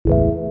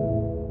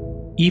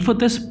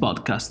IFOTES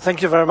podcast.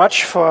 Thank you very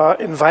much for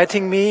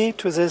inviting me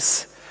to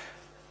this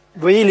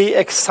really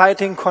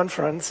exciting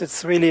conference.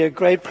 It's really a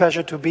great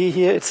pleasure to be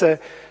here. It's an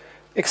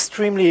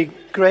extremely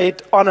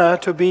great honor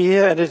to be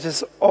here, and it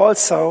is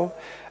also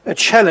a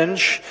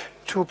challenge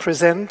to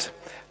present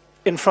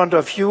in front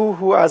of you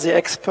who are the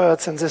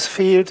experts in this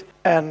field,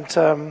 and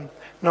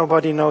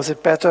nobody knows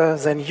it better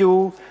than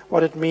you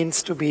what it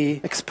means to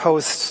be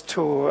exposed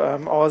to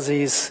all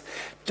these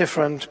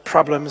different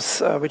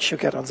problems which you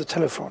get on the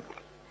telephone.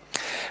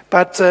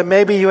 But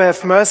maybe you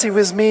have mercy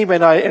with me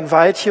when I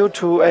invite you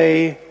to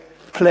a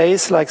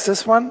place like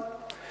this one,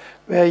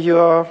 where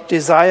your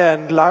desire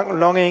and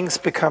longings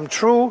become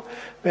true,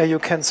 where you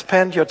can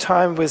spend your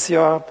time with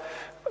your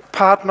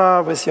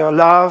partner, with your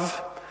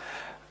love.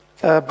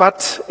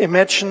 But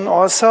imagine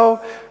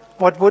also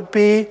what would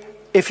be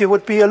if you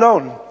would be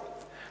alone,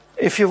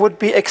 if you would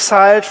be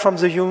exiled from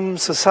the human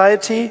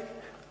society,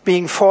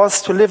 being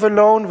forced to live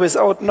alone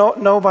without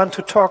no one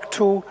to talk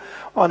to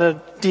on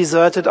a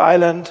deserted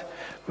island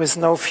with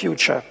no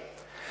future.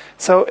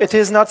 So it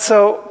is not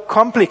so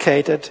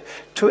complicated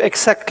to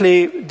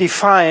exactly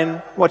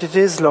define what it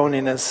is,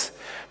 loneliness.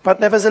 But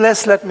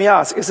nevertheless, let me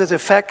ask, is it a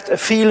fact, a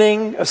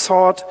feeling, a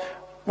thought?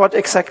 What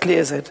exactly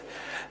is it?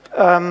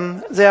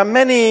 There are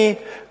many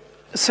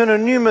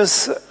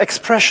synonymous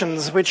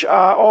expressions which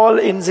are all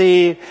in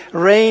the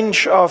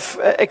range of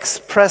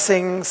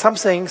expressing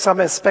something, some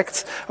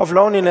aspects of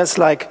loneliness,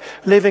 like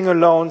living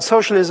alone,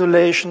 social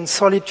isolation,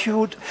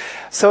 solitude,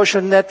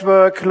 social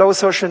network, low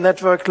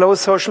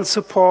social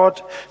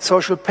support,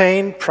 social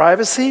pain,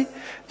 privacy,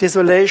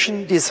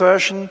 desolation,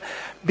 desertion,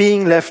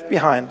 being left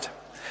behind.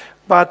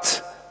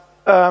 But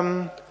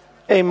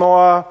a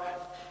more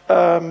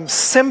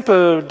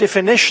simple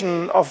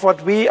definition of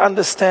what we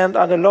understand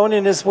under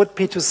loneliness would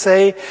be to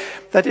say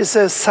that is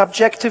a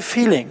subjective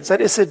feeling,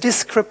 that is a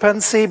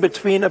discrepancy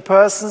between a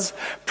person's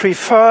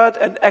preferred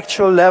and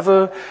actual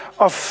level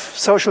of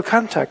social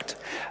contact,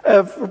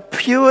 a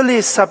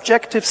purely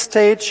subjective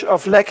stage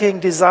of lacking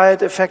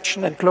desired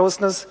affection and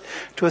closeness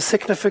to a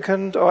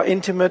significant or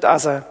intimate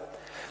other.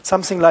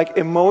 Something like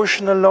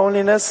emotional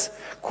loneliness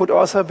could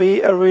also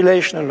be a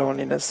relational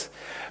loneliness.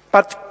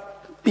 But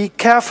be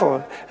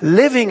careful,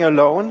 living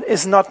alone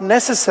is not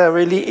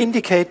necessarily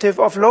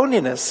indicative of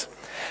loneliness.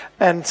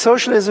 And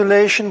social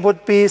isolation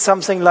would be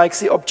something like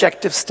the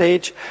objective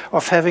stage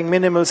of having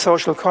minimal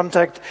social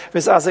contact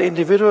with other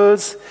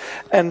individuals.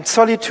 And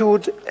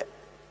solitude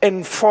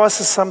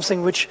enforces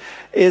something which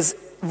is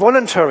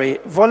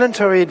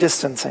voluntary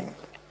distancing.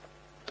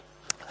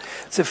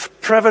 The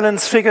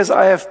prevalence figures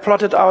I have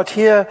plotted out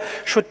here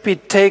should be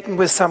taken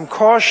with some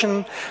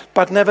caution,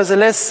 but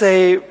nevertheless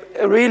they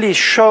really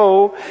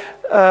show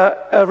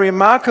a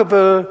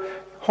remarkable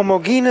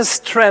homogeneous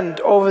trend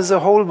over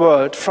the whole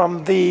world,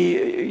 from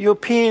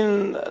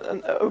European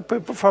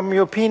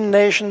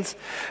nations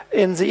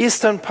in the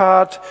eastern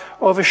part,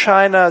 over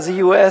China, the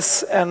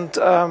US, and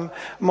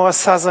more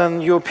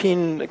southern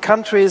European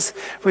countries,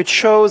 which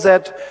show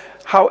that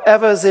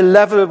whatever the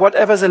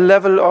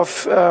level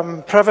of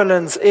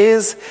prevalence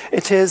is,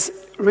 it is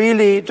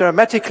really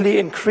dramatically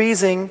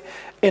increasing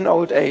in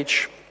old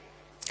age.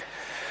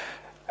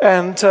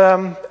 And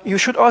you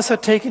should also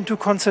take into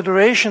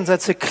consideration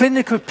that the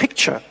clinical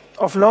picture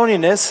of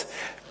loneliness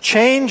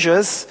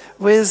changes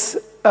with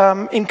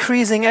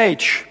increasing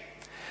age.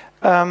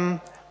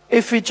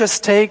 If we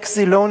just take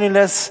the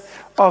loneliness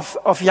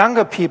of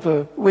younger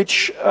people,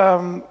 which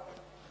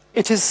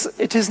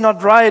it is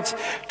not right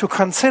to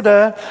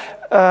consider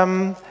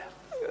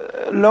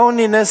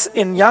loneliness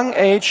in young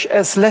age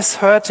as less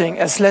hurting,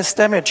 as less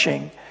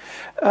damaging.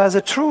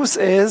 The truth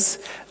is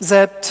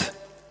that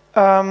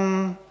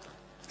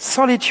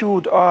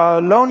solitude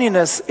or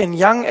loneliness in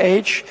young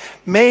age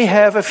may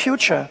have a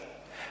future,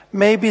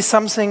 may be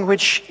something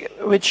which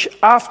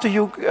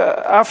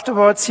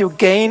afterwards you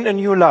gain a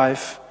new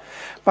life,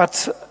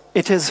 but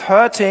it is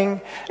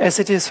hurting as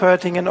it is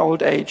hurting in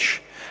old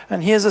age.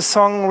 And here's a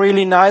song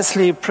really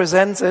nicely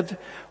presents it.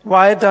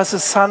 Why does the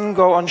sun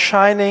go on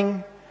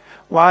shining?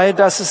 Why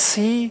does the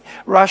sea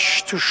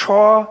rush to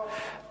shore?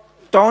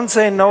 Don't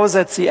they know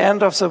that the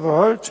end of the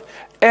world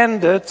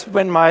ended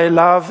when my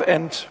love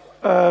ended?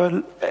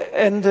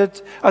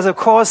 Of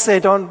course they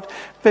don't,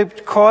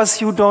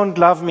 because you don't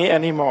love me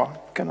anymore.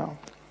 Genau.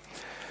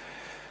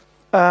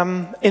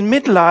 In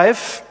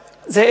midlife,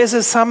 there is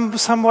a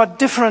somewhat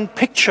different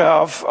picture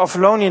of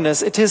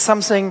loneliness. It is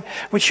something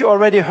which you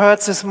already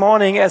heard this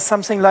morning as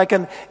something like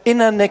an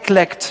inner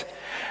neglect.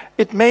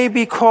 It may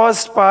be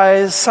caused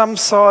by some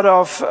sort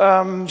of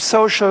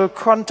social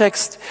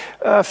context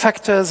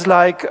factors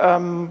like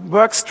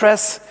work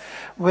stress,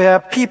 where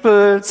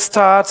people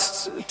start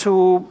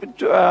to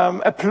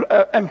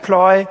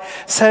employ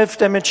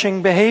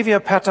self-damaging behavior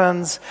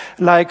patterns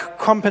like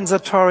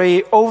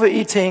compensatory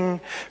overeating,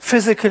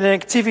 physical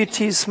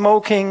inactivity,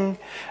 smoking,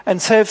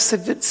 and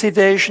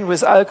self-sedation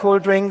with alcohol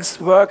drinks,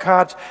 work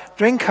hard,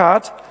 drink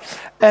hard.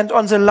 And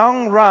on the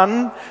long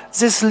run,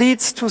 this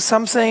leads to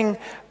something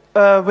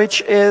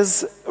which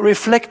is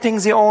reflecting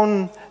the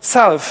own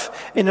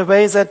self in a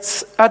way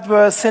that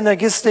adverse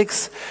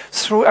synergistics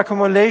through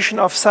accumulation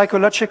of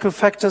psychological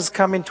factors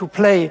come into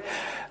play.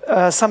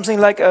 Something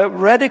like a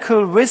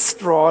radical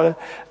withdrawal,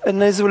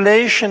 an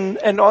isolation,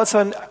 and also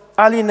an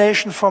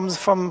alienation from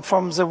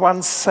the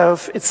one's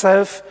self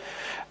itself.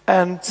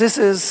 And this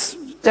is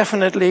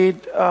definitely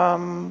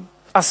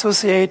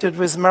associated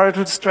with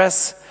marital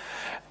stress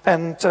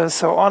and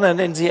so on. And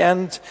in the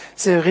end,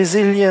 the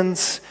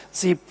resilience,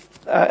 the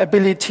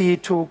ability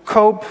to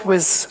cope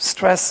with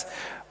stress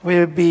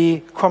will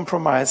be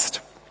compromised.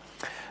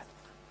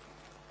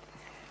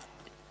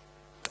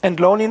 And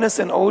loneliness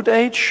in old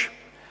age,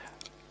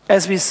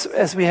 as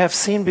we have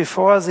seen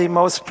before, the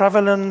most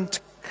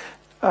prevalent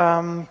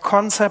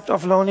concept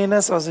of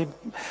loneliness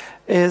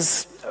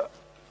is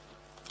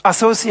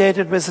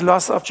associated with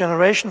loss of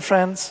generation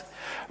friends,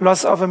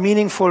 loss of a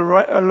meaningful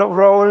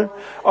role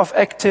of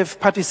active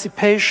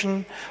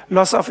participation,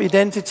 loss of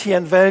identity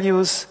and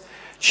values,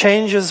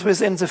 changes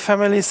within the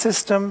family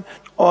system,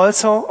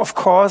 also, of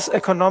course,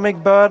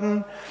 economic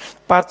burden,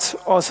 but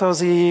also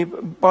the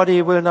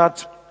body will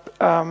not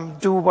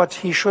do what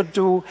he should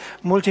do,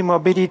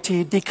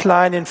 multimorbidity,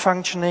 decline in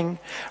functioning,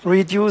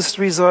 reduced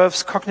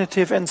reserves,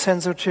 cognitive and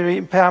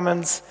sensory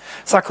impairments,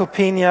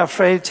 sarcopenia,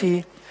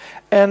 frailty,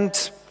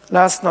 and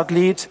last not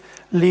least,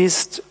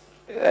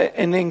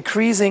 an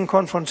increasing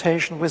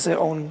confrontation with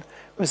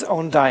his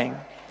own dying.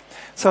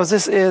 So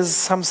this is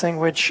something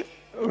which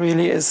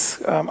really is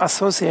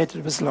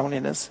associated with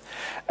loneliness.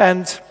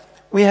 And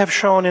we have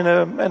shown in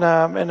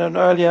an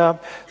earlier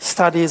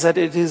study that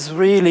it is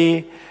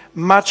really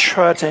much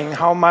hurting.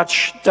 How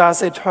much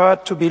does it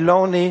hurt to be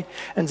lonely?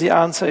 And the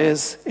answer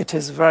is, it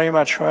is very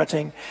much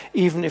hurting,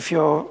 even if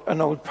you're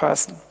an old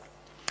person.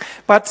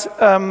 But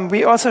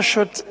we also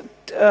should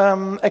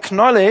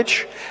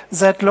acknowledge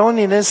that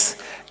loneliness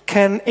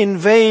can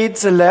invade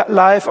the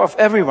life of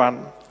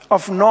everyone,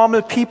 of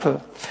normal people.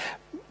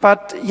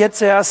 But yet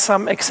there are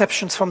some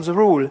exceptions from the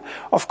rule.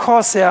 Of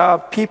course, there are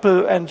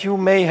people, and you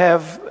may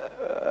have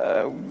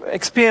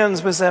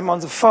experience with them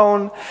on the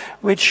phone,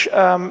 which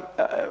are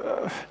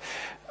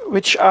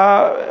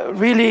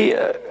really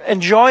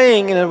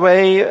enjoying in a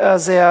way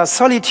their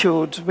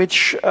solitude,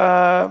 which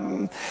are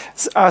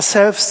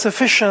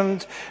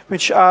self-sufficient,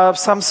 which are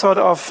some sort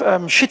of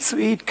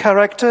schizoid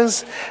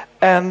characters,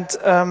 and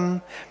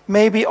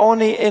maybe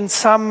only in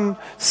some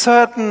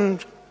certain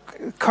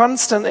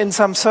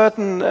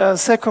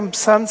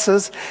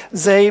circumstances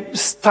they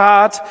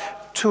start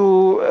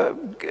to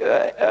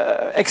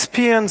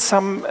experience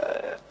some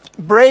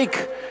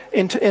break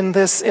in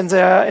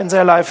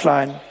their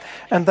lifeline,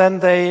 and then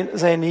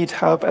they need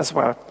help as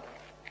well.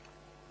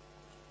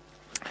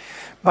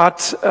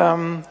 But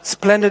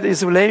splendid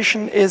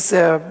isolation is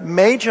a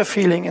major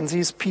feeling in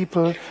these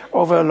people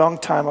over a long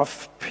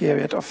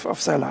period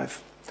of their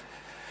life.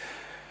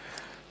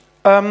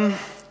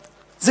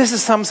 This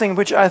is something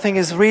which I think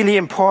is really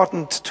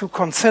important to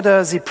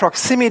consider: the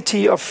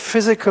proximity of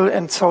physical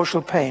and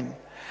social pain.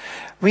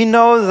 We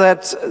know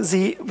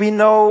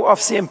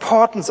of the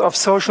importance of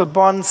social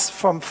bonds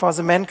for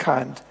the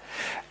mankind.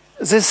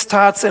 This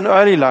starts in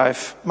early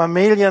life.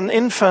 Mammalian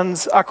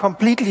infants are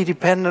completely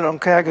dependent on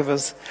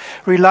caregivers,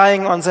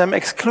 relying on them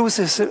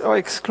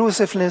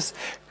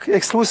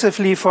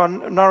exclusively for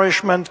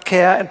nourishment,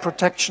 care, and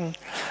protection.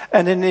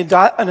 And in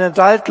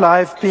adult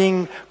life,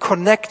 being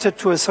connected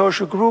to a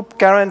social group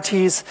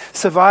guarantees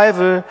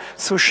survival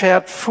through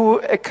shared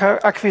food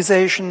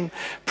acquisition,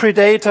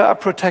 predator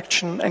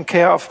protection, and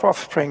care of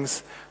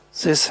offsprings.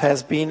 This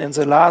has been in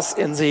the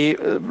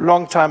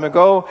long time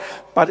ago,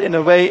 but in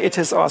a way it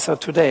is also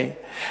today.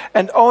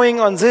 And owing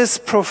on this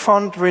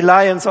profound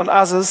reliance on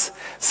others,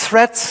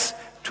 threats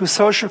to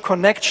social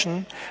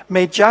connection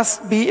may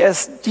just be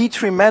as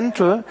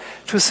detrimental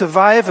to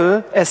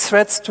survival as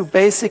threats to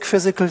basic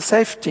physical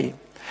safety.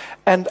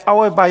 And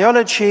our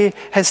biology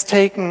has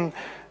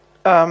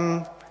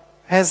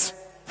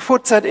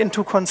put that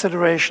into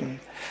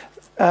consideration.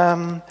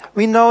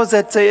 We know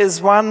that there is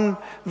one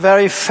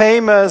very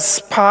famous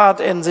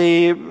part in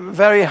the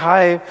very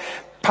high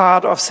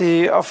part of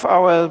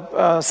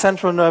our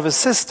central nervous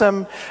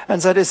system,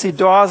 and that is the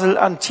dorsal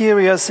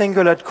anterior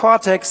cingulate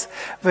cortex,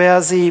 where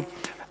the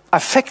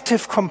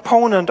affective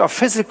component of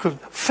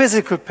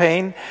physical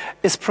pain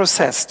is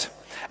processed.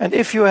 And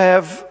if you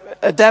have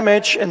a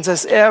damage in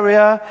this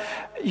area,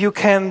 you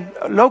can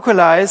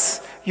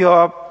localize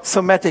your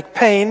somatic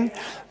pain,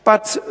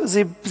 but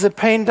the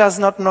pain does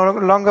not no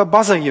longer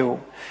bother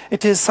you.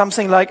 It is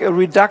something like a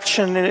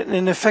reduction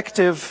in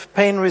effective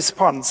pain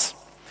response.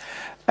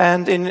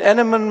 And in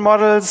animal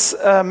models,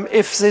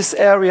 if this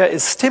area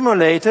is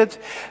stimulated,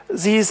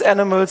 these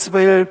animals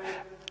will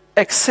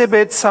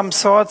exhibit some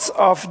sorts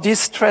of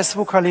distress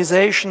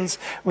vocalizations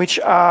which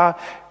are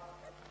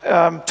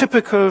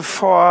typical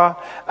for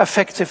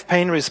affective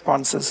pain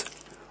responses,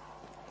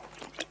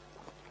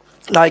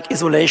 like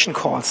isolation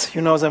calls.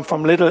 You know them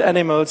from little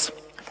animals.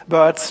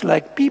 Birds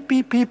like beep,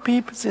 beep, beep,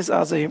 beep. These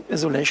are the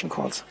isolation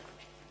calls.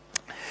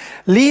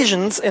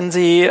 Lesions in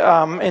the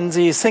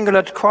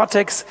cingulate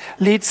cortex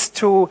leads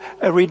to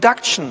a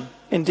reduction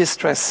in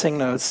distress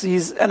signals.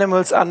 These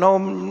animals are no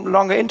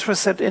longer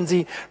interested in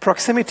the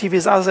proximity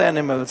with other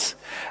animals.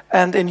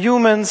 And in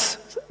humans,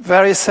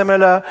 very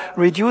similar,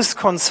 reduced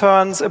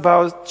concerns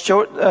about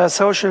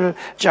social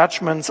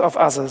judgments of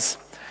others.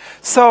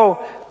 So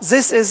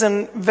this is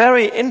a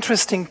very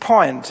interesting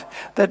point.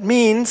 That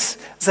means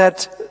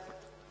that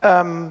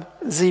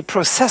the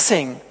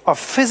processing of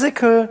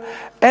physical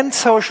and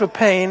social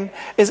pain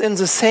is in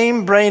the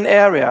same brain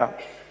area,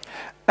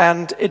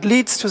 and it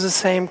leads to the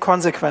same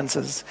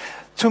consequences.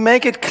 To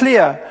make it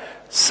clear,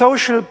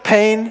 social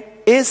pain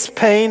is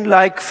pain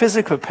like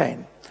physical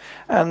pain.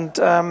 And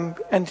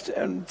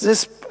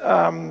this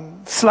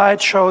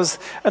slide shows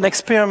an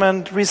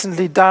experiment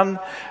recently done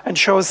and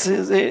shows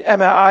the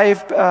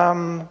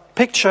MRI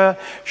picture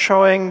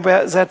showing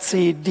that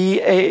the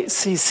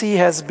DACC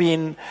has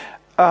been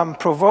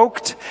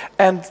provoked,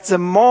 and the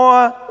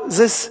more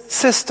this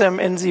system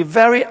in the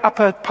very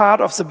upper part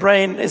of the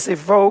brain is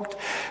evoked,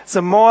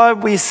 the more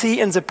we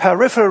see in the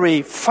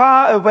periphery,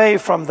 far away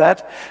from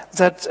that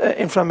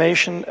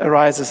inflammation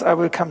arises. I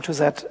will come to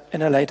that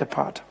in a later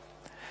part.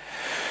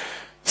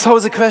 So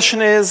the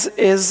question is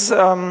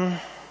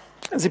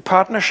the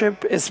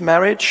partnership, is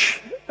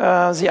marriage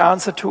the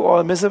answer to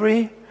all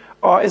misery,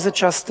 or is it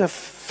just a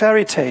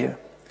fairy tale?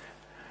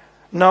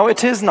 No,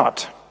 it is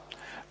not.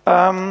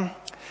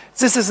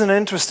 This is an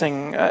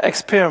interesting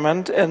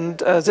experiment, and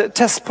the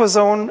test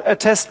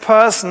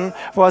person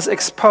was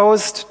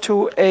exposed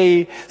to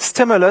a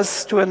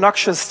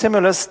noxious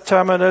stimulus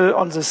terminal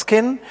on the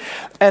skin,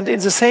 and in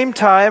the same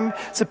time,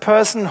 the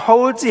person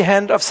holds the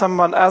hand of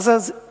someone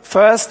else.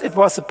 First, it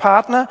was a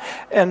partner,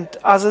 and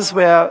others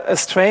were a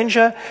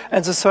stranger,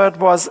 and the third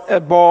was a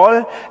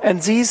ball.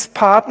 And these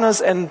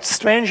partners and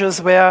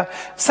strangers were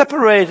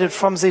separated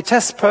from the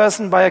test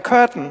person by a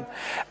curtain.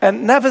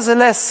 And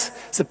nevertheless,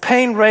 the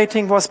pain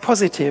rating was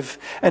positive.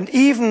 And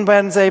even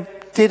when they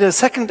did a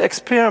second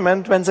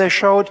experiment, when they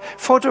showed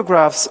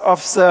photographs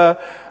of the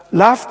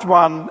loved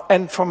one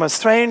and from a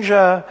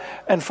stranger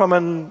and from a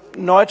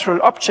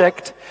neutral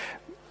object,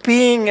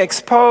 being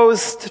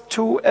exposed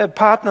to a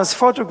partner's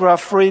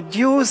photograph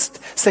reduced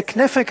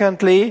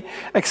significantly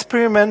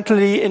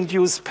experimentally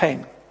induced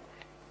pain.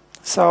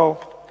 So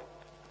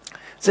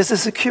this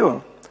is a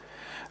cure.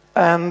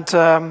 And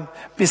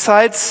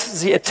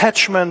besides the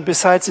attachment,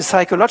 besides the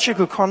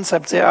psychological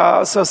concept, there are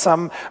also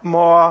some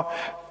more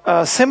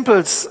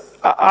simple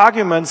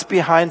arguments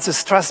behind the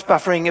stress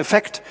buffering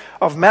effect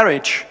of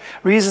marriage.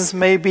 Reasons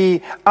may be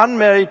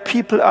unmarried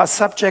people are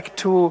subject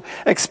to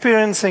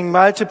experiencing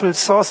multiple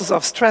sources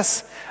of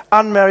stress.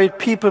 Unmarried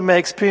people may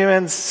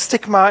experience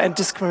stigma and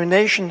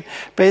discrimination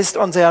based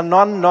on their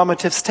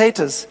non-normative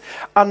status.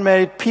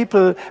 Unmarried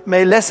people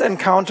may less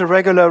encounter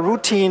regular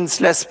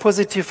routines, less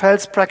positive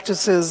health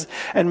practices,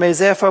 and may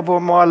therefore be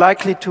more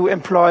likely to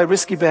employ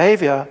risky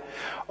behavior.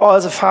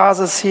 All the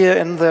fathers here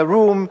in the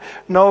room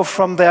know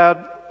from their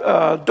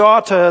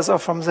daughters or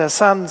from their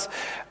sons,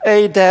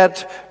 "Hey,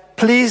 Dad,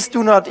 please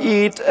do not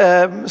eat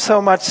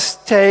so much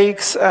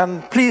steaks,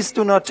 and please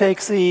do not take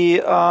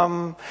the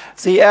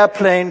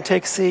airplane,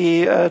 take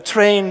the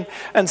train,"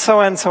 and so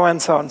on and so on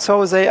and so on.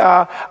 So they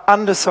are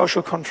under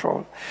social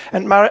control.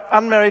 And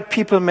unmarried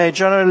people may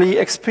generally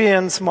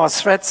experience more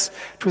threats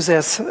to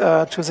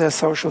their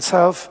social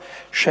self,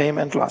 shame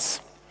and loss.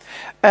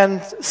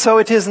 And so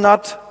it is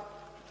not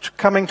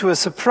coming to a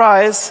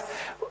surprise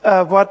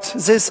what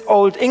this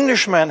old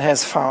Englishman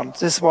has found.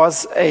 This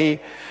was,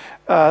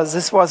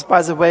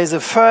 by the way, the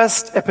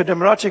first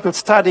epidemiological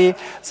study,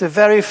 the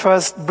very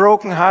first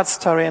broken heart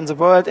story in the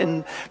world,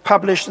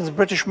 published in the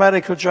British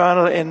Medical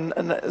Journal in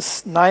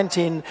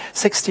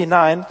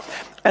 1969.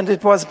 And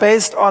it was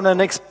based on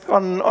an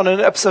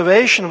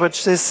observation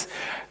which this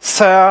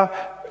Sir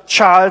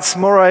Charles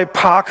Murray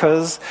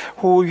Parkhurst,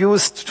 who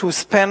used to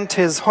spend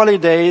his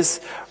holidays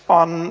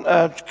on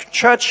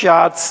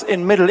churchyards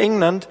in Middle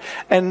England,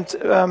 and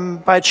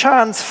by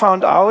chance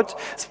found out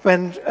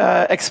when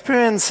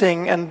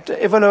experiencing and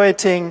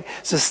evaluating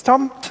the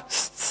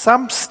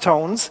thumb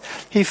stones,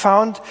 he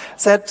found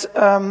that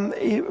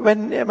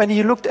when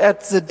he looked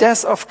at the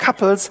death of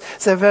couples,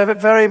 they were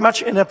very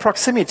much in a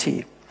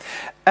proximity.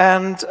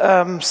 And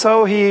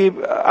so he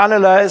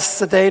analyzed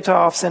the data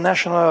of the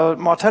national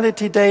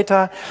mortality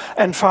data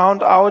and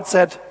found out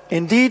that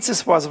indeed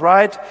this was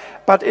right,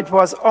 but it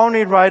was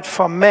only right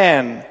for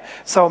men.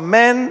 So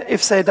men,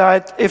 if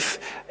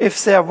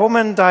their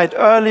woman died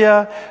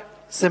earlier,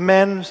 the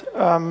men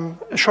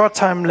a short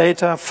time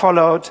later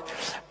followed,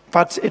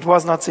 but it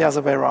was not the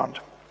other way around.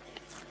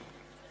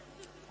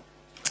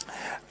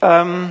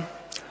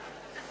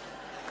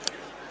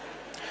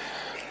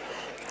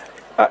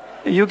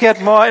 You get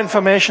more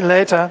information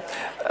later.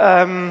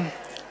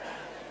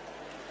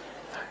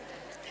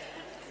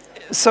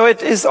 So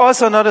it is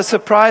also not a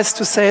surprise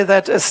to say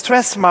that a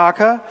stress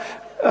marker,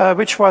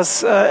 which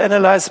was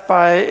analyzed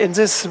in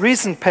this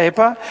recent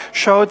paper,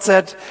 showed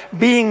that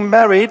being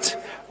married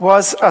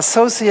was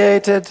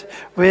associated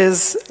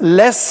with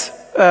less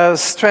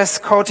stress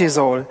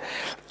cortisol.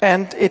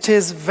 And it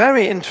is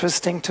very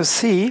interesting to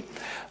see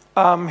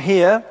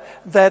here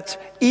that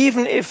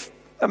even if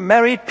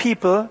married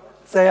people,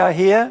 they are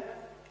here,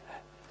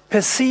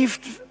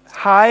 perceived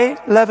high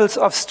levels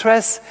of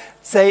stress,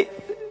 they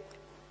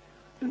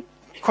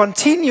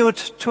continued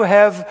to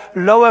have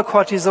lower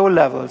cortisol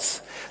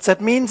levels.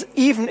 That means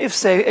even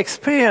if they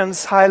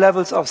experience high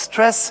levels of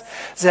stress,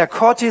 their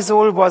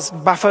cortisol was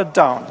buffered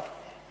down.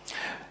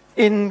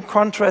 In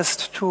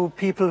contrast to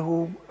people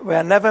who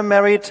were never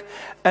married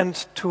and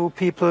to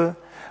people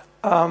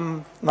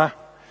who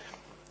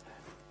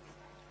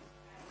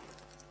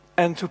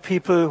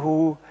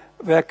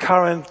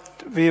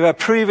were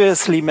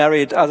previously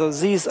married. Also,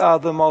 these are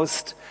the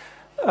most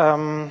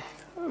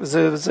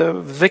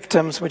the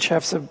victims which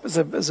have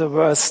the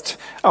worst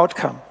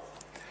outcome.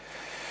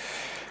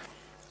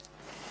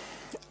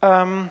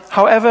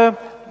 However,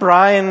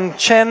 Brian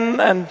Chen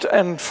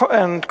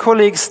and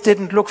colleagues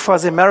didn't look for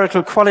the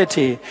marital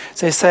quality.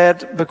 They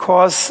said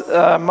because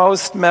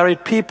most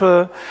married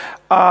people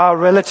are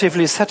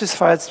relatively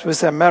satisfied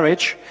with their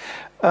marriage.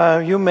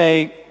 You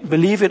may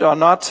believe it or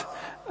not,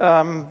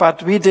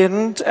 but we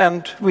didn't,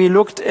 and we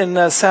looked in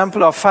a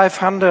sample of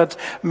 500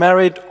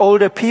 married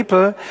older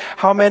people,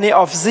 how many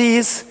of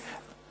these,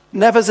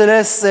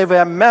 nevertheless they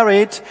were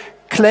married,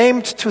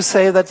 claimed to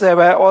say that they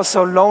were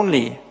also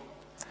lonely.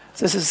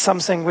 This is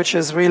something which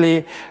is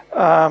really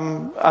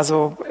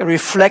also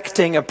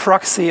reflecting a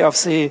proxy of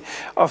the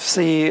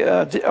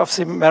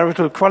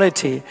marital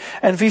quality.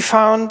 And we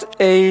found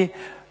a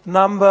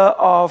number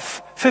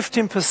of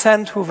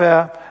 15% who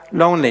were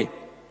lonely.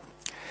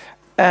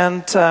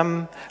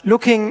 And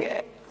looking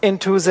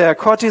into their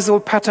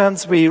cortisol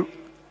patterns, we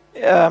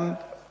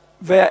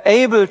were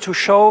able to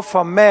show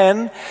for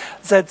men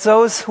that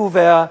those who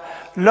were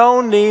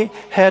lonely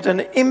had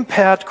an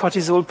impaired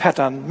cortisol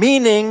pattern,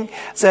 meaning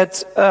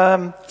that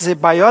the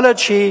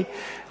biology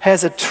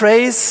has a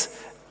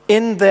trace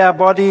in their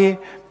body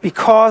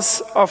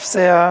because of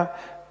their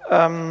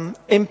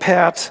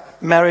impaired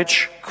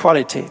marriage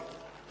quality.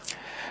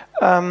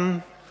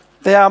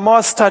 There are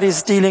more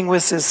studies dealing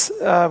with this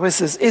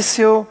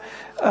issue.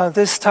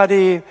 This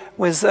study,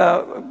 with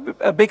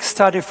a big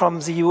study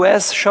from the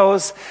US,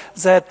 shows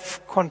that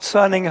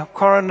concerning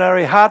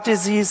coronary heart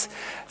disease,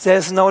 there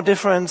is no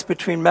difference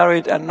between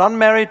married and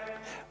non-married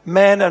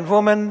men and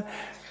women.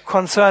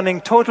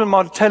 Concerning total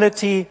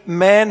mortality,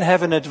 men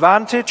have an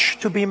advantage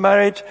to be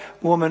married,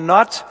 women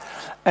not.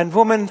 And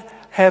women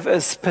have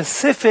a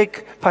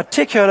specific,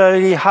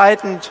 particularly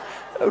heightened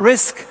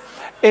risk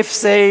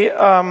if they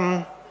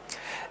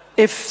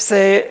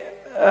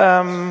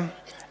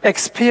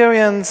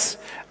experience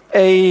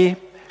a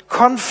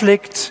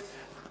conflict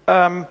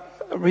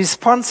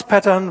response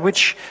pattern,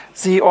 which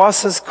the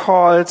authors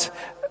called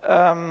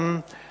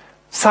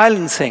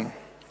silencing.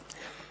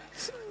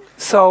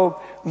 So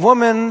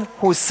women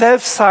who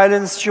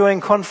self-silence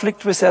during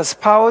conflict with their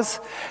spouse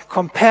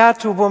compared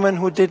to women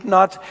who did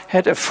not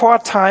had a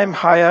 4-time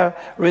higher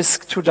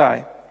risk to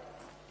die.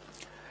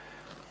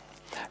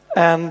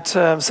 And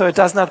so it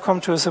does not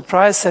come to a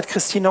surprise that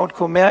Christina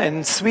Utko-Mehr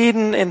in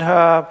Sweden, in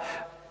her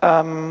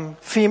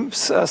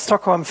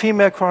Stockholm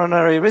female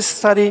coronary risk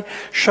study,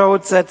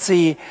 showed that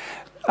the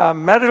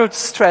marital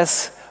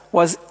stress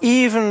was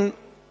even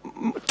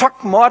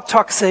more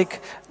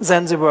toxic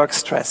than the work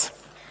stress.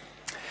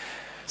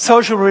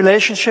 Social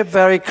relationship,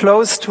 very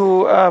close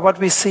to what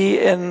we see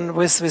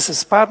with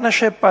this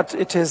partnership, but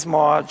it is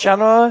more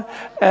general,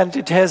 and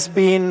it has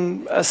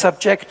been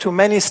subject to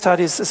many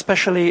studies,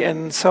 especially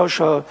in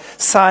social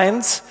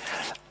science.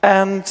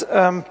 And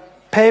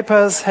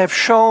papers have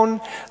shown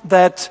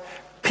that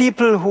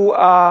people who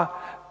are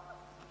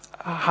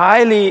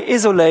highly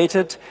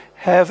isolated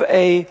have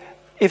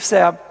if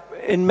they are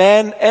in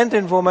men and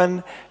in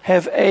women,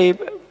 have a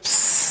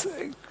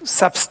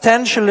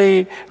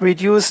substantially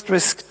reduced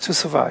risk to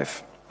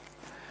survive.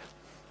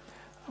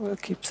 We'll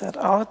keep that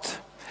out.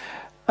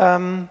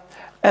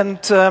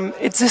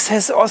 This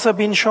has also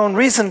been shown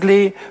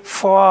recently in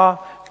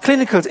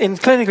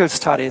clinical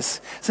studies.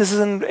 This is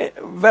a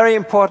very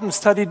important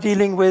study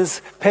dealing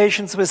with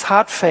patients with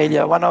heart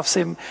failure, one of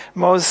the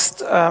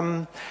most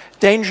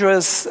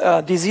dangerous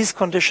disease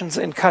conditions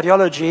in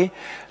cardiology,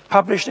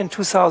 published in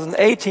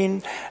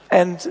 2018,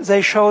 and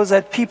they show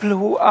that people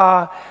who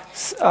are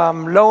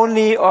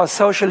lonely or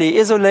socially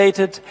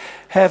isolated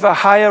have a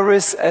higher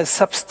risk, a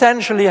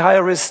substantially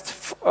higher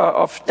risk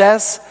of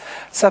death,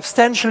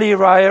 substantially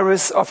higher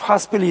risk of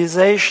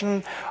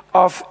hospitalization,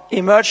 of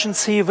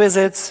emergency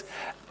visits,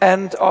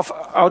 and of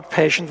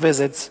outpatient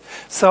visits.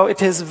 So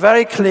it is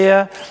very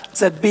clear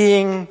that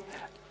being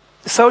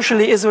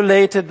socially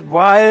isolated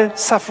while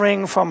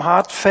suffering from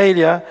heart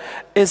failure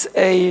is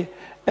an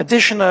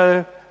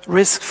additional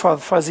risk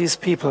for these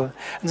people.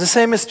 And the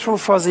same is true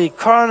for the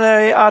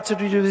coronary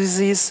artery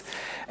disease.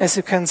 As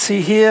you can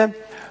see here,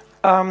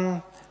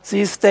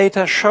 these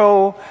data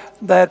show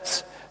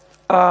that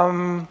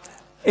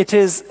it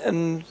is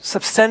a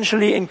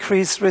substantially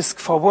increased risk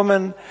for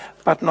women,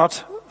 but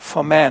not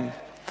for men.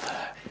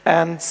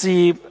 And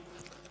the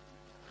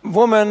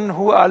women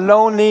who are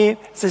lonely,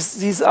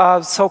 these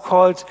are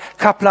so-called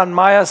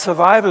Kaplan-Meier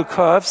survival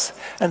curves,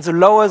 and the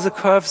lower the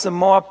curve, the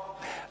more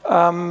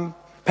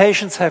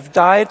patients have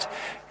died.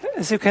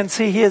 As you can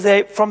see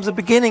here, from the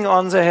beginning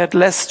on, they had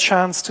less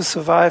chance to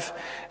survive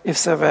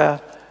if they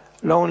were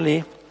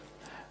lonely.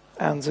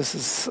 And this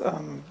is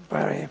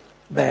very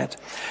bad.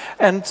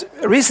 And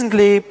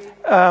recently,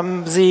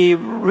 the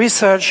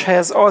research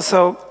has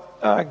also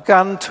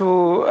gone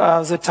to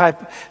the type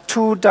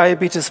 2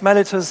 diabetes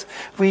mellitus.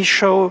 We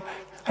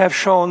have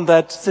shown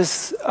that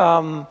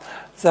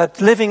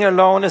that living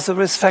alone is a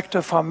risk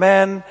factor for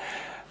men,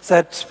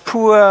 that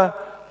poor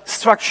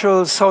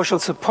structural social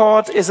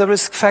support is a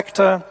risk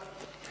factor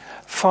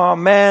for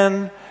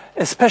men,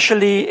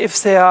 especially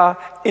if they are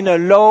in a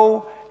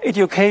low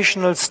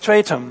educational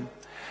stratum.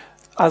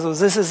 Also,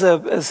 this is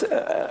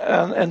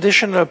an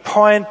additional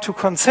point to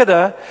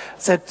consider,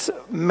 that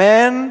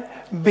men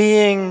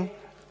being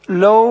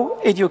low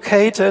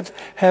educated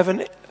have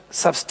a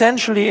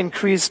substantially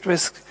increased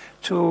risk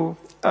to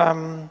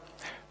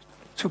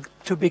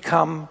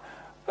become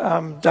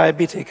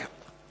diabetic.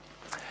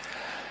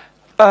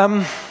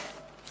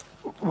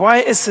 Why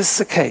is this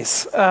the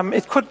case?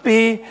 It could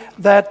be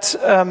that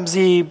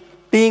the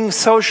being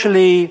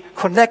socially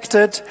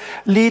connected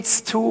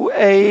leads to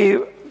a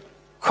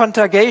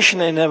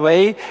contagion in a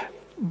way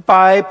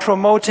by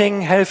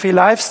promoting healthy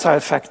lifestyle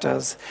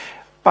factors,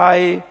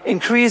 by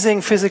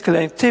increasing physical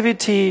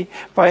activity,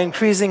 by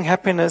increasing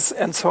happiness,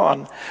 and so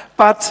on.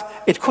 But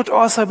it could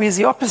also be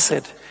the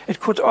opposite. It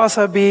could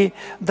also be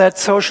that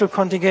social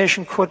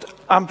contagion could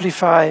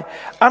amplify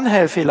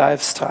unhealthy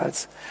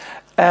lifestyles.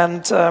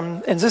 And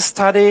in this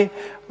study,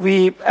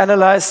 we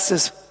analyzed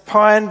this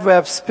point.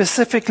 We're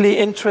specifically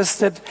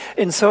interested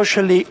in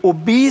socially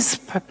obese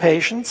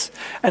patients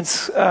and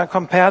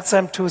compared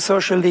them to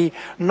socially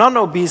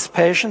non-obese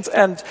patients,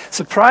 and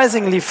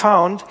surprisingly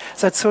found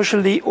that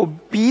socially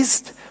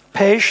obese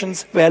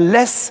patients were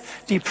less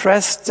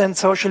depressed than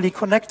socially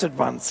connected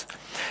ones.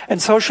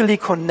 And socially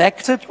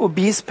connected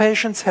obese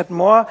patients had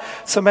more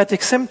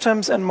somatic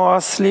symptoms and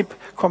more sleep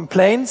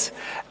complaints,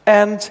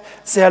 and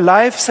their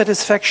life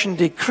satisfaction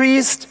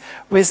decreased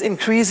with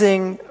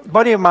increasing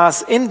body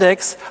mass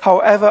index,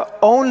 however,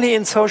 only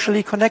in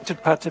socially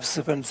connected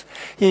participants.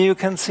 Here you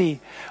can see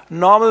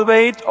normal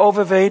weight,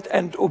 overweight,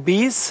 and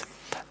obese,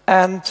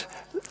 and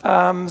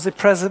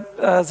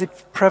the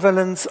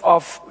prevalence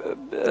of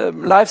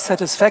life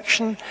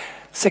satisfaction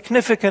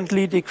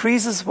significantly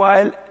decreases,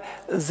 while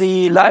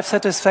the life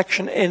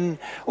satisfaction in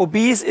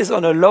obese is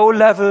on a low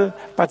level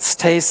but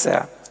stays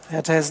there.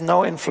 It has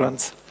no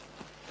influence.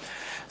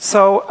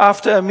 So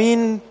after a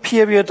mean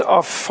period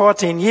of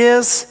 14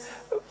 years,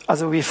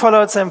 also we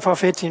followed them for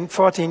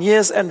 14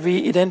 years, and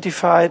we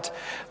identified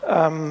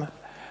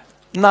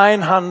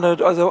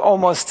 900, or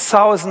almost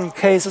 1,000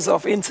 cases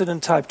of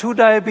incident type 2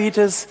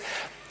 diabetes.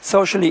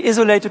 Socially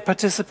isolated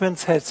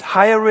participants had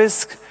higher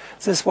risk.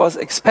 This was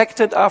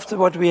expected after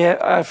what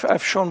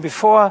I've shown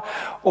before.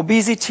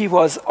 Obesity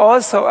was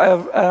also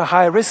a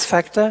high risk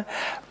factor,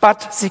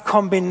 but the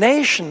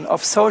combination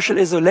of social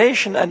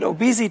isolation and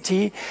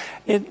obesity,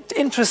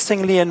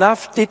 interestingly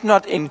enough, did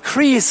not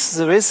increase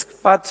the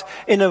risk, but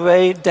in a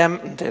way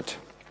dampened it.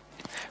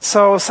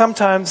 So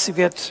sometimes you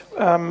get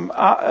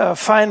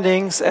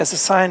findings as a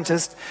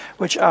scientist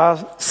which are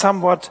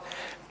somewhat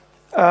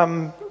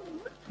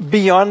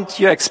beyond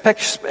your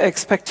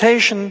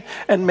expectation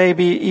and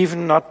maybe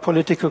even not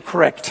politically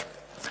correct.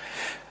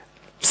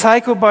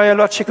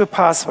 Psychobiological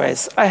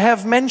pathways. I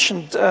have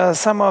mentioned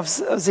some of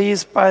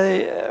these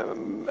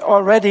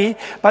already,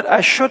 but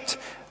I should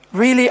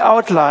really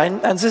outline,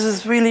 and this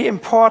is really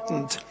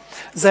important,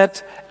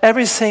 that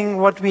everything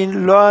what we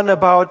learn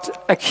about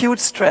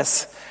acute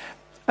stress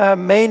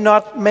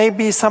may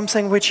be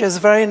something which is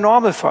very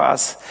normal for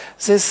us.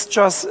 This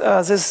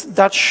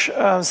Dutch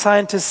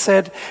scientist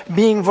said,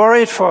 being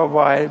worried for a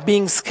while,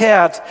 being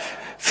scared,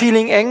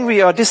 feeling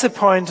angry or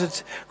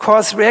disappointed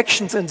cause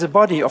reactions in the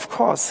body, of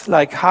course,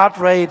 like heart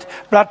rate,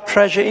 blood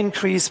pressure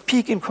increase,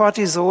 peak in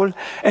cortisol,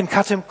 and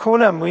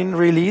catecholamine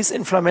release,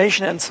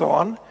 inflammation, and so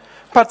on.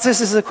 But this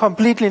is a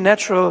completely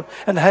natural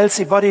and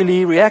healthy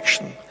bodily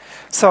reaction.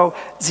 So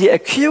the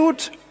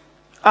acute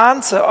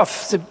answer of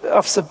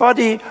the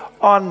body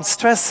on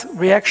stress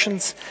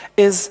reactions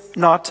is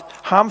not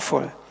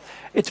harmful.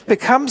 It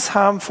becomes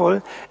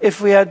harmful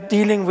if we are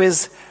dealing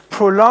with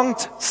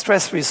prolonged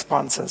stress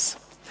responses.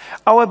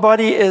 Our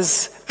body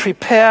is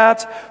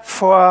prepared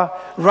for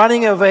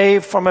running away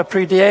from a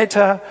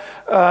predator.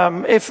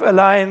 If a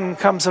lion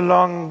comes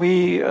along,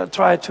 we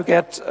try to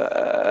get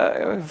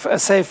a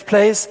safe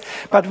place.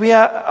 But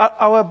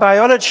our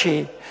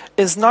biology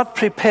is not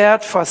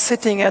prepared for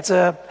sitting at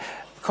a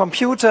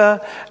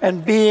computer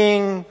and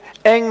being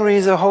angry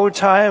the whole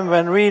time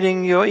when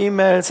reading your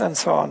emails and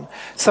so on.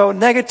 So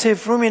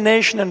negative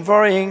rumination and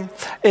worrying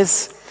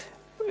is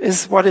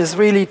what is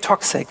really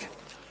toxic.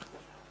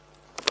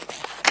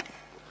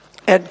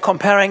 And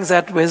comparing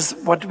that with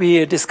what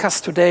we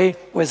discussed today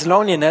with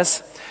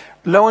loneliness,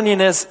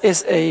 loneliness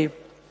is a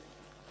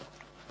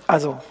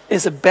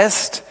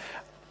best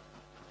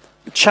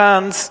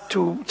chance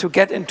to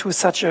get into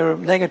such a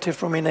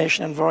negative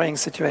rumination and worrying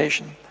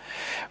situation.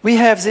 We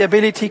have the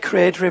ability to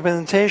create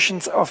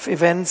representations of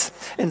events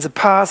in the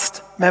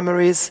past,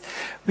 memories.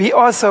 We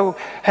also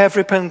have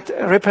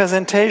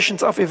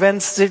representations of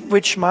events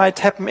which might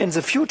happen in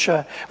the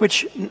future,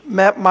 which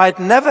might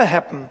never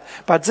happen,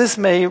 but this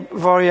may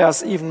worry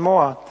us even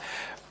more.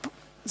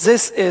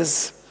 This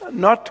is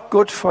not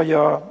good for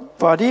your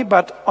body,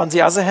 but on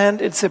the other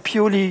hand, it's a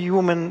purely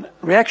human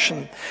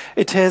reaction.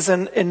 It has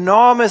an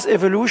enormous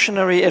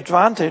evolutionary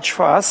advantage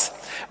for us.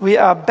 We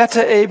are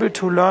better able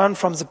to learn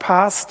from the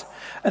past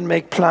and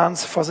make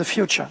plans for the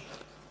future.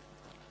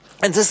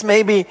 And this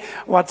may be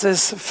what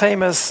this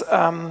famous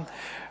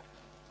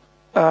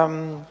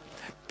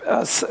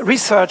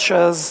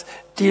researchers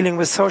dealing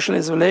with social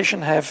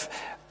isolation have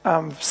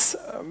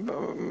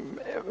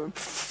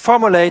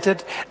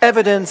formulated.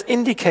 Evidence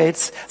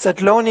indicates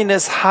that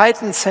loneliness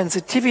heightens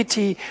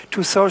sensitivity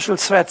to social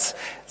threats.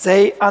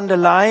 They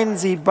underline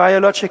the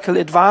biological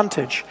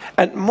advantage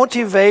and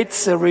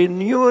motivates the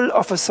renewal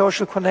of a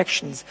social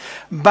connections.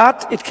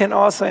 But it can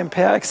also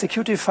impair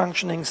executive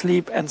functioning,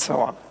 sleep, and so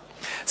on.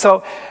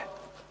 So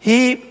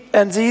he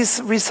and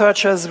these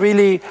researchers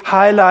really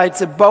highlight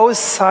the both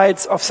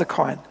sides of the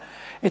coin.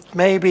 It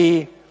may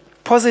be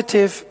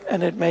positive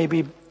and it may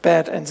be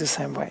bad in the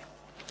same way.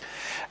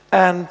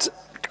 And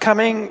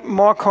coming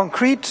more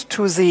concrete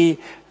to the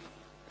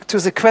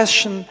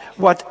question,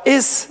 what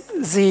is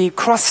the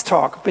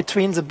crosstalk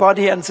between the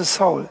body and the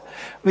soul?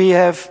 We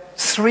have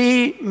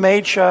three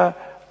major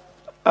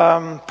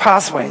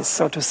pathways,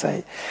 so to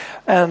say.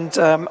 And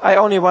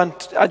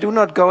I do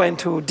not go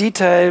into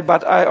detail,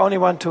 but I only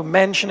want to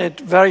mention it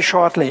very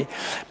shortly.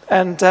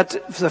 And that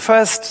the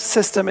first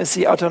system is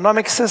the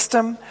autonomic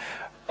system.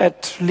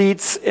 It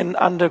leads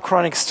under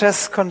chronic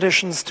stress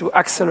conditions to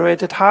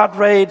accelerated heart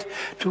rate,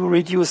 to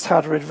reduced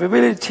heart rate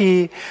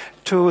variability,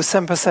 to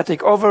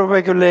sympathetic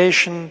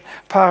overregulation,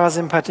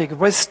 parasympathetic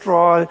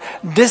withdrawal,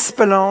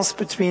 disbalance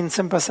between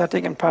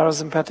sympathetic and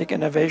parasympathetic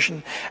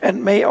innervation,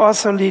 and may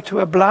also lead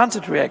to a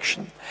blunted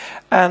reaction.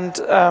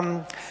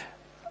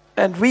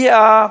 And we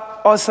are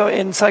also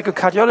in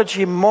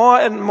psychocardiology more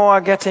and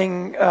more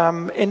getting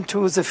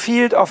into the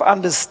field of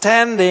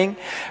understanding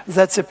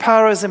that the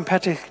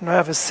parasympathetic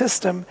nervous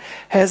system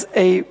has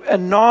an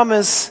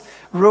enormous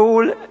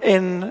role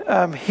in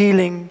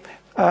healing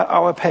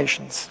our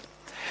patients.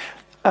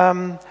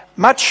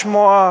 Much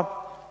more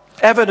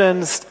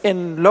evidenced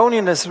in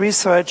loneliness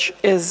research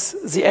is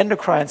the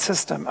endocrine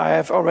system. I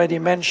have already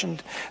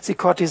mentioned the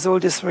cortisol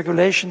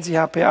dysregulation, the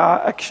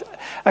HPA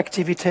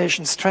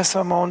activation, stress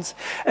hormones,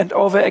 and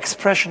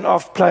overexpression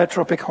of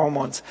pleiotropic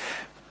hormones.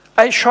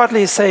 I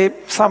shortly say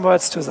some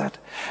words to that.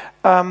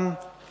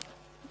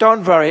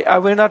 Don't worry, I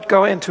will not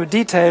go into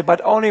detail,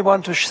 but only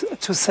want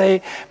to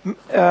say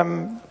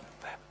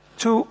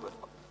to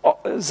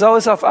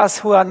those of us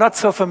who are not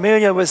so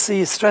familiar with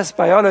the stress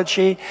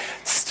biology,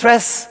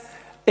 stress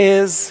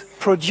is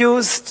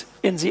produced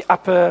in the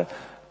upper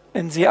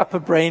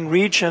brain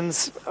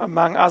regions,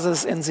 among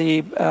others in the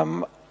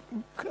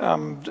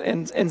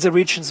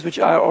regions which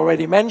I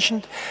already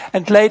mentioned,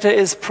 and later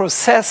is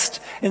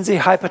processed in the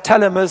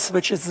hypothalamus,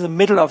 which is the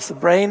middle of the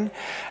brain,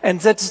 and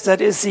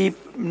that is the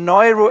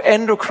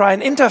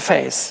neuroendocrine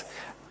interface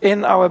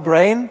in our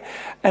brain,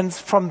 and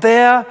from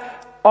there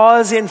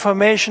all the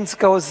information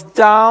goes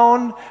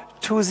down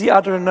to the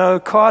adrenal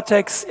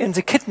cortex in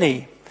the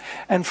kidney.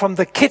 And from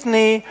the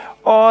kidney,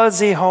 all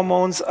the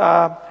hormones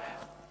are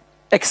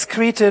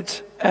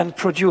excreted and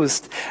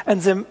produced.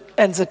 And the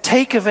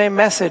takeaway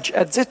message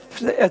at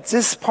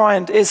this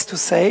point is to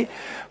say,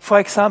 for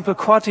example,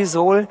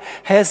 cortisol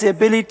has the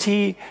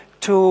ability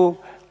to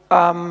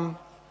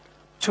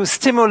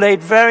stimulate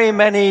very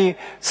many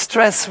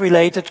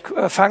stress-related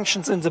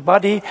functions in the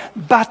body,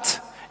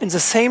 but in the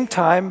same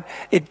time,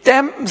 it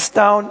dampens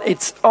down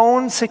its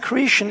own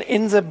secretion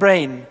in the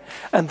brain.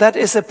 And that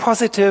is a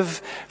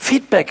positive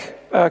feedback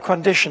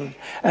condition.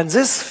 And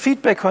this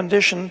feedback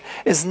condition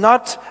is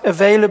not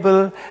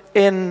available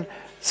in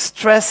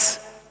stress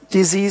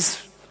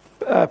disease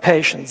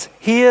patients.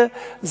 Here,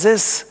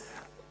 this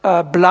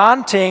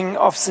blunting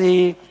of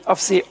the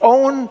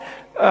own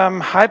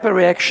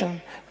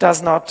hyperreaction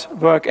does not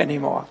work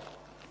anymore.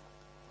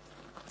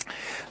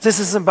 This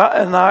is an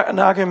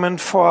argument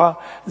for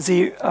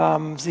the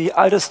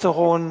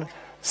aldosterone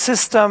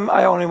system.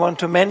 I only want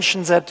to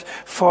mention that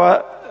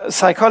for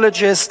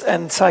psychologists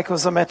and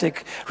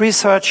psychosomatic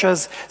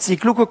researchers, the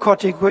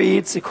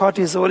glucocorticoids, the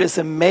cortisol is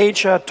a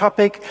major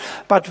topic,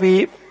 but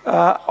we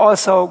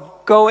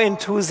also go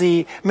into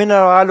the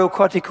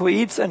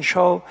mineralocorticoids and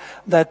show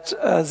that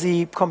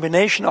the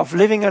combination of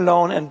living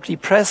alone and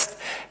depressed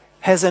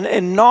has an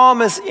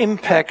enormous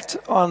impact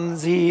on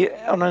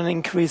an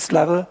increased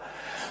level.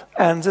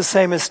 And the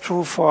same is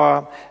true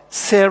for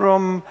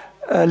serum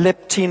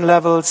leptin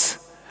levels.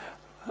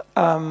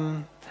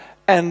 And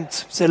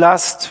the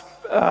last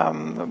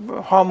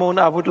hormone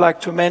I would like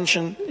to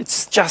mention,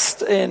 it's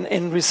just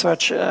in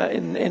research,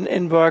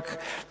 in work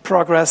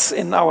progress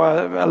in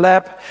our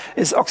lab,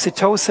 is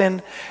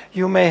oxytocin.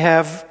 You may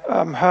have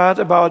heard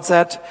about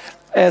that.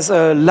 as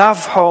a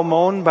love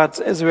hormone, but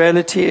the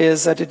reality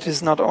is that it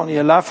is not only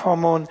a love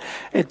hormone,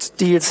 it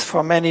deals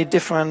for many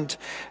different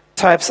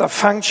types of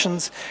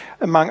functions.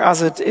 Among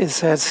others, it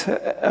has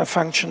a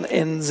function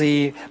in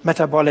the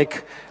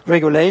metabolic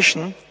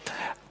regulation.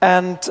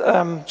 And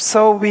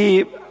so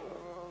we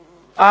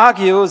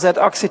argue that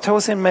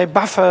oxytocin may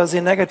buffer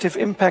the negative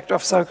impact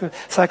of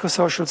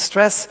psychosocial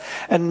stress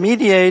and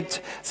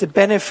mediate the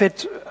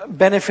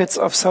benefits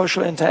of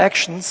social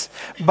interactions.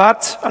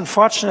 But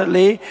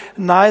unfortunately,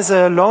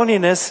 neither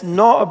loneliness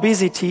nor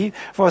obesity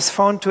was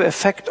found to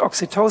affect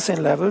oxytocin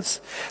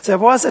levels. There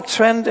was a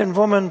trend in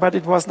women, but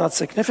it was not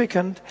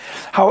significant.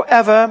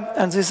 However,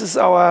 and this is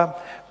our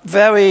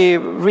very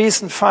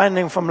recent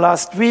finding from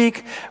last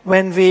week,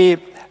 when we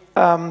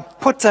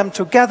put them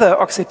together,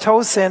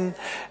 oxytocin,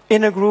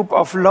 in a group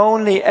of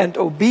lonely and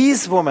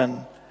obese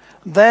women,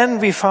 then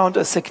we found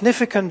a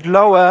significant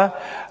lower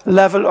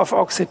level of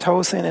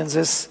oxytocin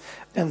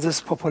in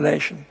this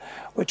population,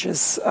 which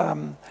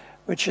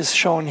is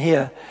shown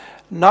here.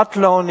 Not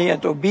lonely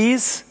and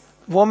obese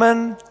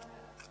women,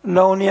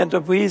 lonely and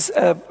obese,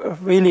 a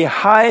really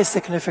high,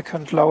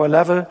 significant lower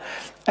level,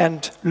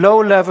 and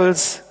low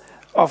levels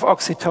of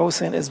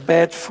oxytocin is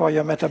bad for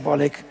your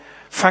metabolic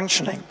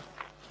functioning.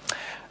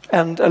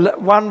 And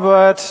one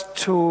word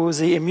to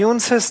the immune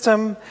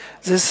system.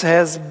 This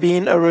has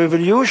been a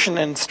revolution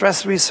in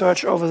stress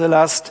research over the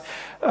last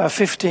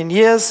 15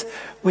 years.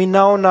 We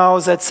know now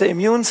that the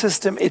immune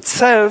system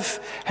itself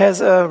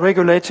has a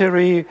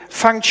regulatory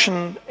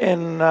function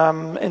in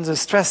the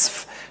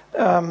stress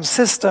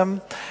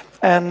system.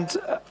 And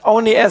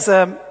only as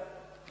a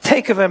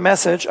takeaway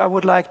message, I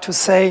would like to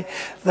say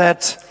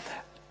that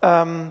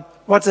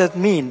what that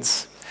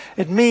means.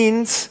 It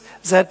means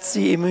that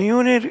the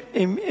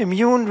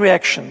immune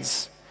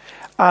reactions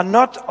are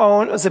not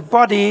only, the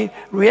body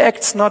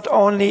reacts not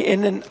only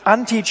in an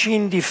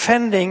antigen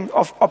defending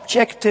of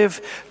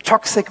objective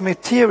toxic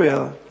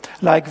material,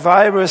 like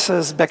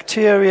viruses,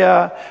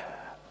 bacteria,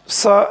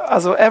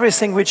 so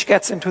everything which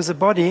gets into the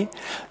body,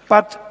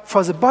 but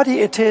for the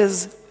body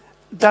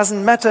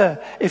doesn't matter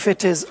if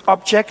it is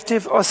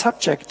objective or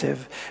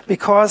subjective,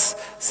 because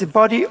the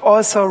body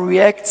also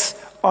reacts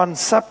on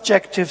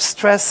subjective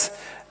stress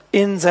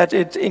in that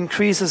it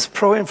increases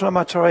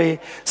pro-inflammatory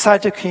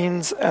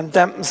cytokines and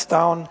dampens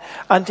down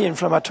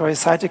anti-inflammatory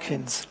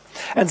cytokines.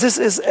 And this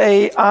is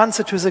an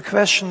answer to the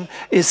question,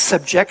 is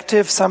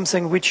subjective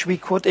something which we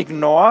could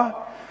ignore?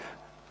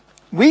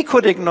 We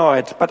could ignore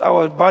it, but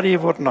our body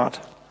would not.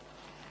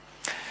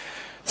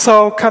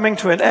 So coming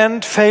to an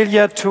end,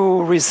 failure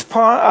to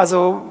respond.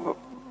 Also,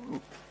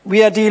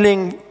 we are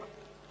dealing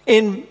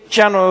in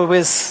general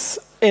with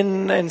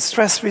in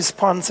stress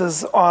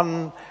responses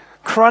on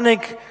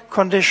chronic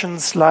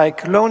conditions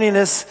like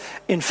loneliness,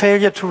 in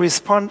failure to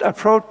respond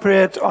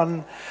appropriate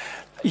on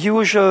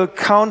usual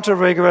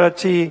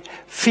counter-regulatory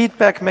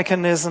feedback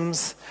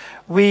mechanisms.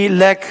 We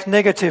lack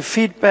negative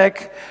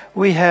feedback.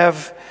 We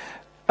have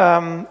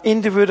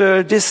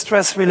individual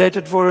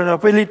distress-related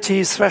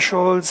vulnerability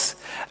thresholds,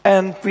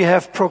 and we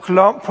have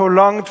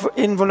prolonged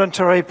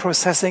involuntary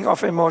processing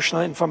of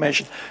emotional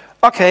information.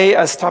 Okay,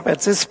 I stop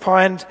at this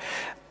point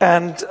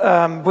and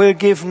will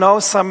give no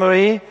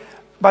summary,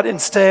 but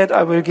instead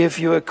I will give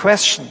you a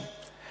question.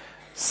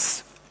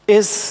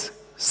 Is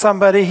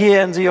somebody here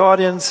in the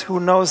audience who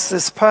knows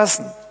this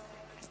person?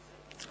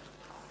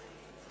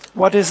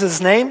 What is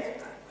his name?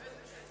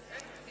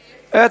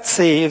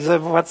 Ötzi,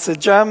 what the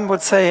German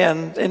would say,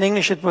 and in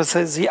English it would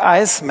say the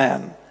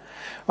Iceman.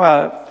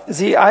 Well,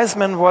 the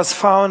Iceman was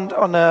found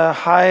on a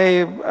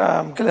high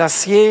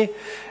glacier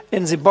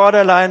in the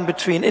borderline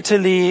between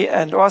Italy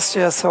and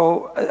Austria,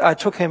 so I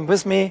took him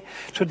with me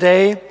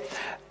today.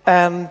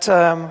 And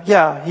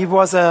he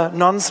was a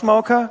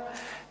non-smoker.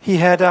 He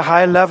had a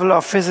high level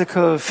of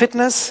physical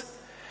fitness.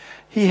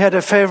 He had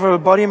a favorable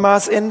body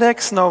mass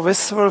index, no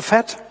visceral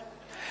fat.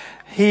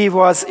 He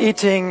was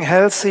eating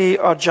healthy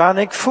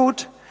organic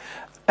food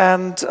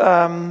and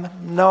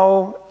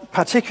no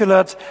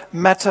particulate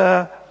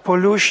matter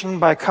pollution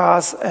by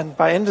cars and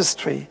by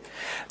industry.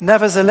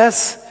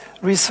 Nevertheless,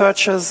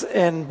 researchers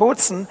in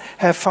Bozen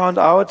have found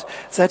out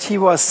that he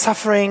was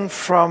suffering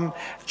from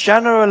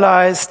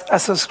generalized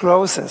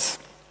atherosclerosis.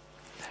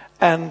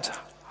 And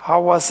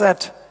how was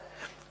that?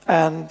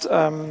 And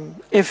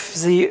if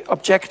the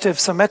objective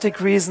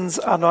somatic reasons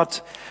are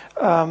not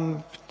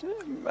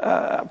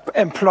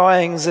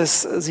employing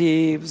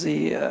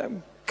the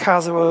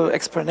causal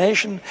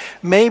explanation,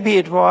 maybe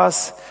it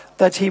was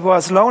that he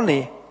was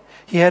lonely.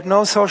 He had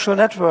no social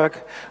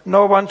network,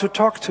 no one to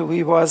talk to.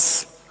 He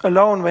was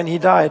alone when he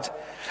died.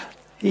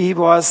 He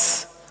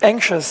was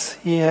anxious.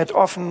 He had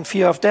often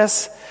fear of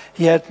death.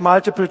 He had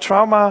multiple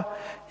trauma.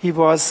 He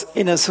was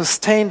in a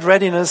sustained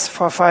readiness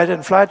for fight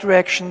and flight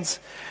reactions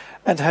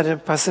and had a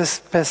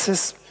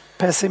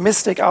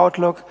pessimistic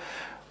outlook,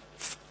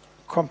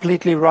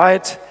 completely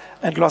right,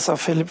 and loss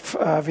of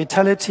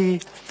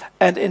vitality.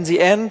 And in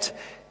the end,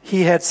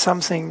 he had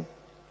something,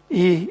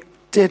 he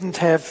didn't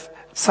have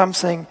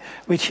something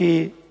which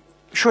he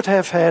should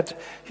have had.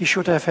 He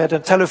should have had a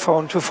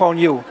telephone to phone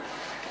you.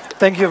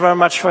 Thank you very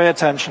much for your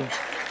attention.